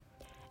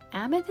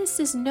Amethyst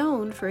is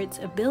known for its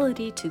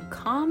ability to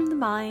calm the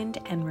mind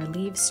and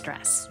relieve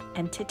stress.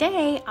 And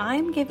today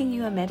I'm giving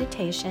you a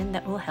meditation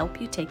that will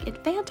help you take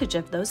advantage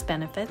of those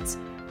benefits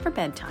for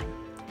bedtime.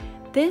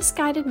 This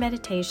guided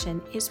meditation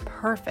is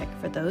perfect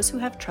for those who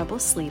have trouble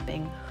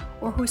sleeping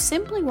or who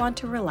simply want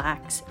to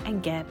relax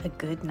and get a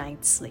good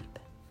night's sleep.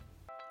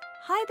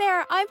 Hi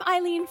there, I'm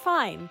Eileen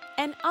Fine,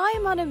 and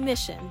I'm on a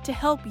mission to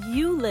help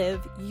you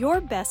live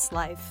your best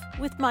life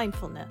with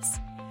mindfulness.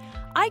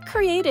 I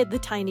created the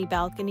Tiny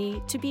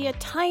Balcony to be a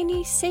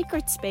tiny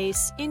sacred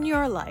space in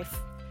your life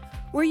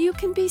where you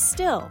can be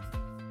still,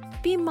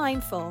 be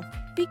mindful,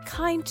 be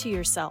kind to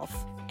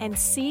yourself, and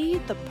see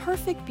the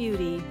perfect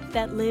beauty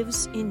that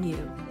lives in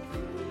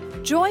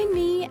you. Join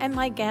me and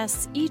my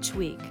guests each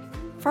week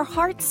for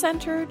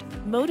heart-centered,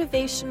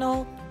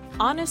 motivational,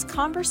 honest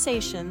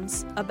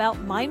conversations about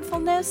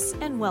mindfulness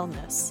and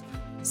wellness,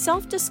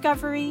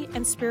 self-discovery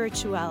and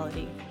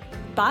spirituality,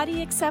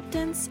 body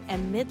acceptance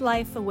and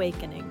midlife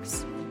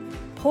awakenings.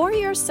 Pour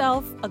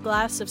yourself a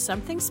glass of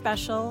something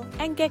special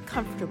and get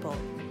comfortable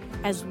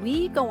as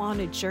we go on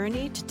a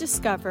journey to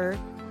discover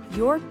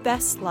your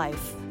best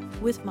life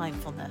with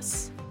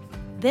mindfulness.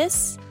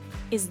 This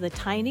is the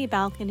Tiny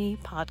Balcony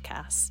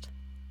Podcast.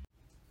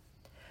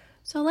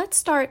 So let's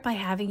start by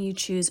having you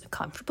choose a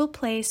comfortable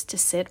place to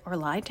sit or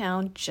lie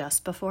down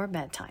just before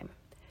bedtime.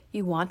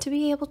 You want to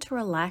be able to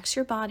relax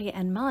your body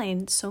and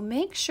mind, so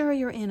make sure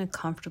you're in a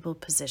comfortable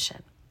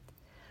position.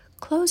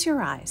 Close your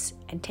eyes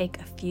and take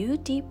a few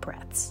deep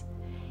breaths.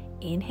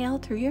 Inhale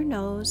through your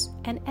nose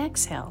and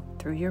exhale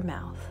through your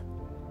mouth.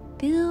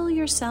 Feel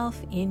yourself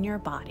in your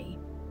body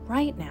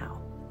right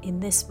now,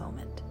 in this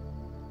moment.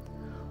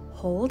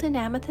 Hold an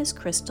amethyst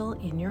crystal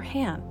in your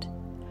hand.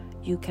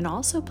 You can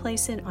also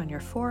place it on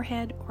your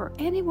forehead or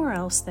anywhere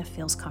else that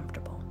feels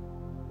comfortable.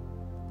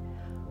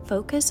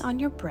 Focus on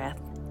your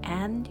breath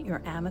and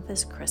your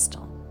amethyst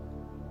crystal.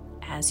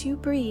 As you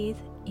breathe,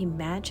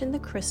 imagine the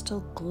crystal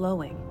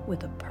glowing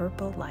with a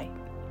purple light.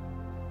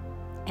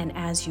 And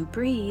as you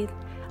breathe,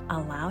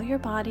 allow your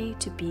body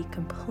to be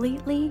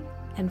completely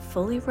and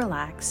fully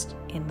relaxed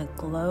in the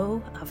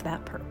glow of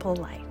that purple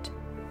light.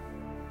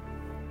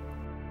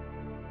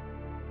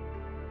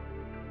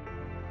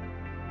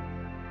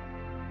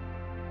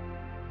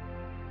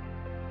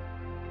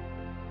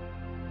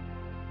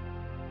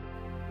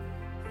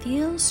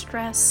 Feel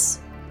stress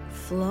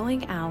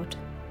flowing out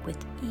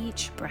with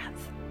each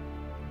breath.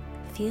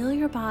 Feel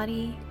your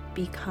body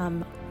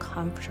become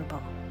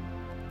comfortable.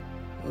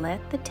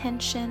 Let the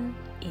tension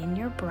in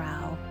your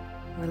brow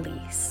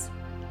release.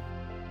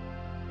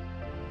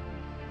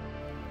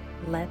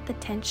 Let the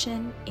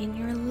tension in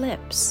your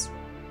lips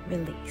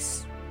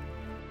release.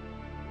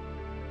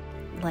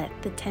 Let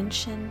the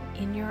tension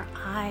in your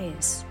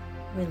eyes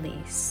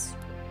release.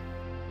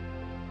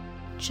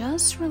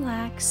 Just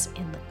relax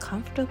in the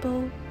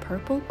comfortable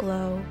purple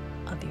glow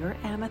of your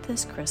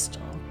amethyst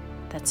crystal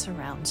that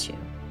surrounds you.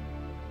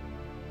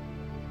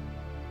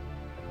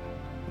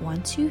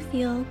 Once you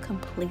feel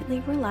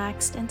completely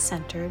relaxed and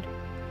centered,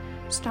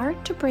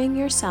 start to bring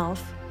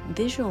yourself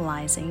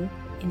visualizing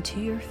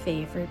into your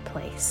favorite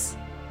place.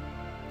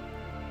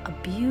 A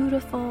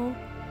beautiful,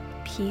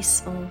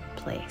 peaceful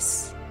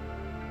place.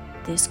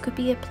 This could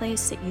be a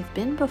place that you've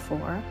been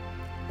before,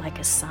 like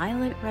a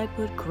silent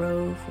redwood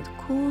grove with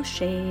cool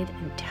shade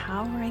and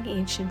towering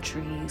ancient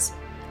trees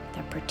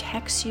that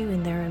protects you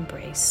in their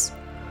embrace,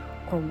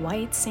 or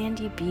white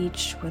sandy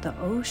beach where the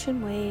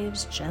ocean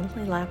waves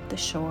gently lap the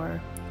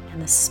shore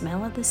and the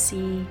smell of the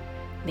sea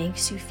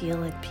makes you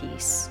feel at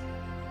peace.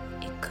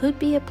 It could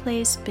be a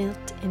place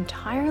built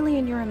entirely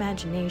in your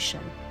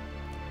imagination,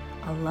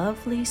 a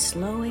lovely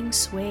slowing,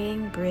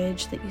 swaying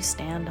bridge that you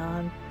stand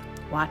on,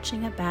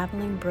 watching a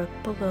babbling brook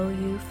below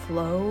you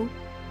flow,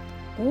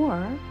 or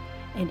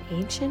an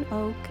ancient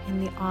oak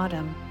in the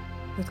autumn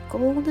with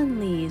golden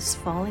leaves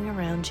falling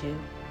around you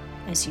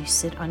as you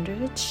sit under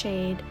its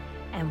shade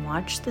and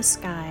watch the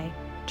sky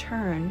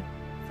turn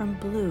from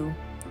blue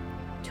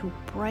to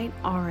bright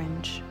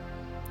orange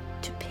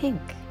to pink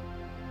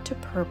to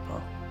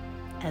purple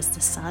as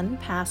the sun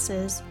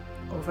passes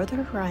over the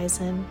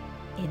horizon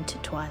into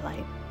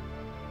twilight.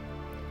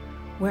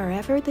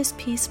 Wherever this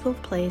peaceful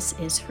place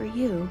is for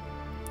you,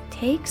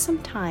 take some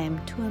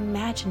time to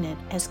imagine it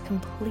as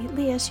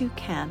completely as you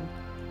can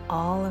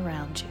all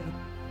around you.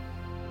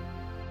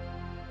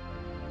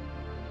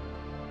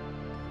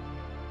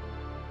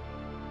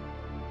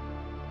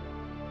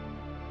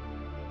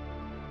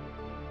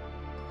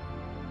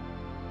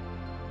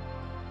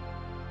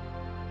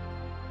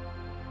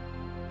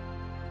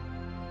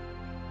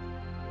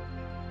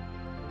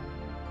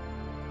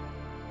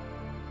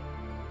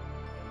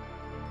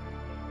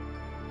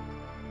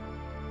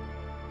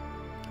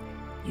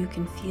 You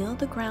can feel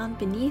the ground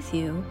beneath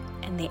you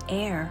and the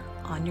air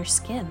on your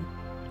skin.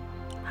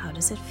 How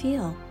does it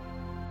feel?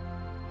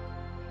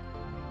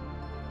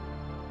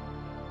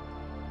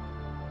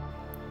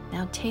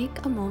 Now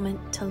take a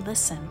moment to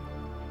listen.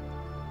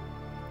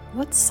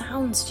 What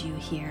sounds do you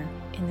hear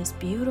in this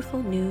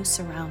beautiful new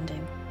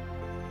surrounding?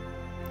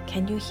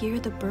 Can you hear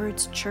the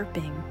birds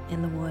chirping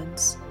in the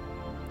woods?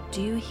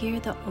 Do you hear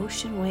the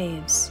ocean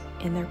waves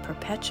in their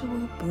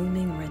perpetual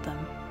booming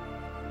rhythm?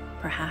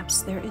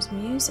 Perhaps there is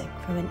music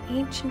from an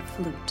ancient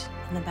flute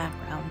in the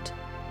background.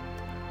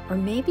 Or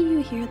maybe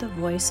you hear the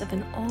voice of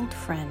an old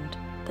friend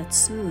that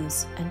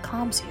soothes and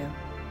calms you.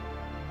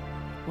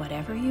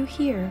 Whatever you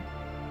hear,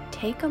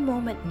 take a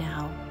moment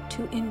now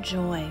to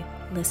enjoy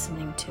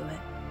listening to it.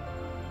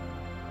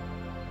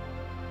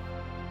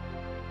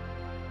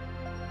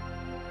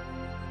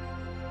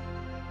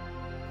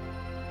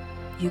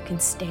 You can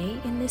stay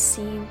in this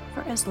scene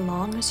for as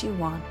long as you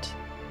want,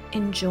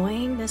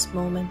 enjoying this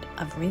moment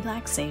of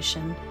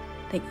relaxation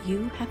that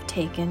you have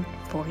taken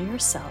for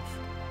yourself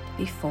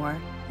before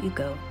you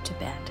go to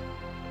bed.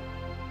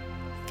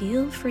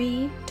 Feel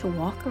free to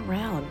walk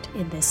around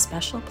in this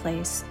special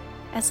place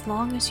as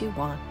long as you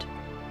want.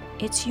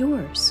 It's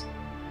yours.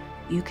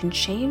 You can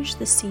change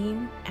the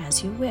scene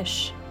as you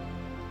wish.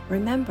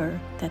 Remember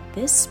that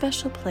this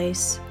special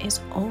place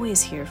is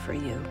always here for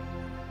you.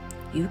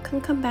 You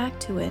can come back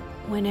to it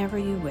whenever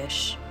you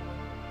wish.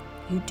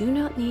 You do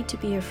not need to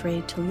be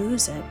afraid to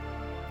lose it.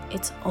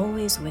 It's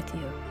always with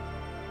you.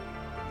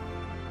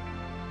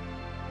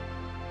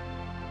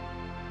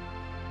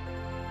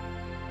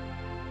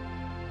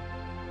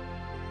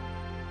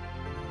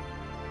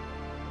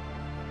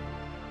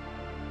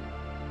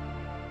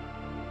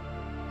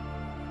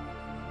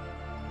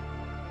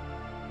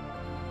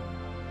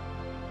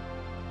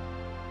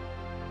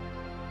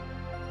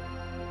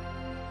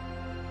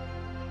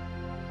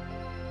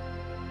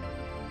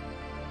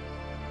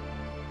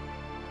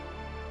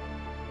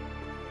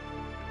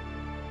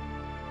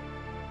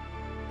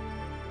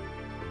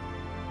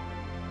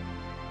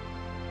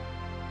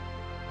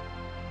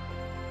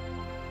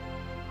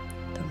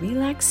 The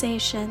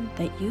relaxation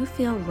that you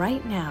feel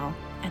right now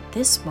at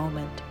this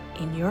moment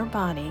in your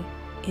body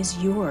is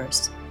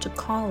yours to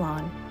call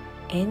on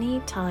any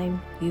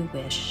time you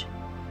wish.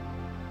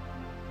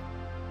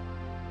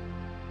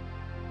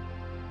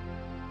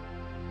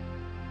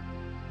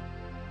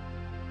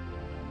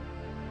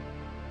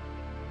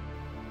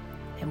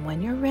 And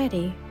when you're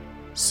ready,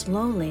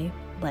 slowly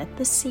let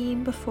the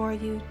scene before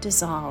you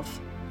dissolve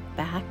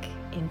back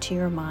into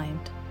your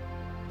mind.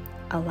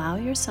 Allow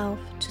yourself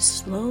to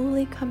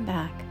slowly come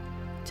back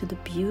to the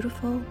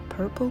beautiful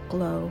purple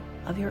glow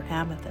of your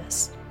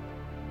amethyst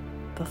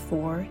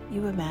before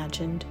you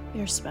imagined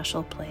your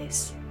special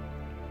place.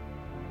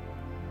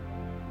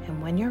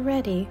 And when you're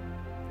ready,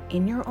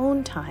 in your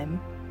own time,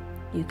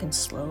 you can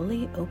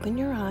slowly open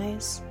your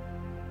eyes,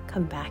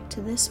 come back to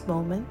this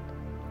moment,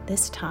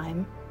 this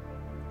time,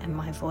 and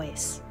my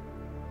voice.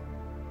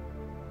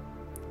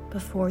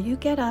 Before you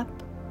get up,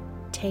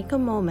 take a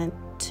moment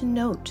to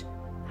note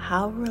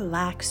how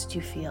relaxed you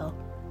feel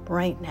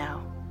right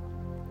now,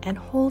 and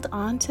hold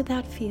on to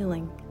that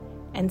feeling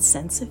and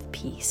sense of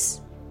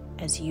peace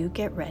as you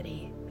get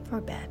ready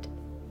for bed.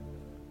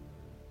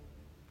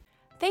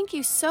 Thank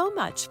you so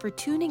much for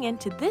tuning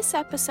into this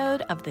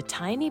episode of the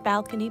Tiny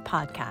Balcony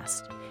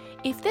podcast.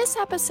 If this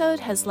episode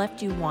has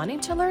left you wanting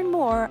to learn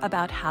more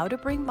about how to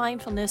bring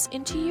mindfulness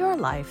into your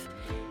life,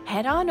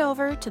 head on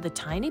over to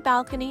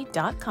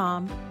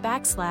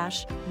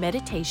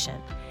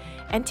thetinybalcony.com/meditation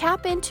and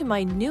tap into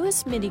my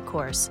newest mini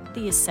course,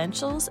 The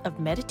Essentials of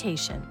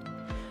Meditation.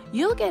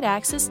 You'll get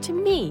access to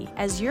me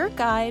as your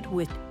guide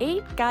with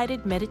 8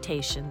 guided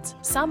meditations,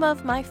 some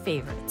of my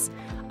favorites,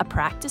 a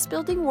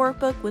practice-building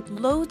workbook with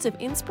loads of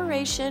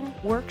inspiration,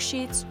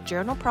 worksheets,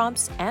 journal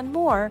prompts, and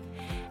more,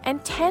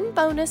 and 10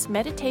 bonus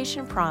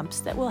meditation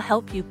prompts that will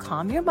help you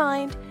calm your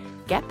mind,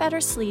 get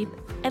better sleep,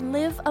 and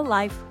live a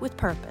life with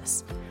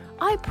purpose.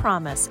 I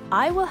promise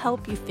I will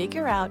help you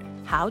figure out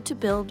how to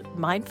build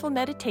mindful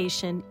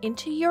meditation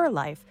into your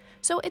life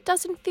so it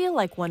doesn't feel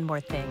like one more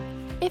thing.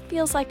 It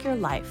feels like your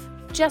life,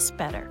 just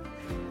better.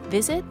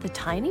 Visit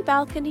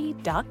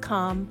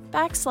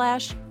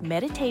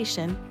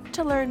thetinybalcony.com/meditation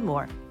to learn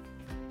more.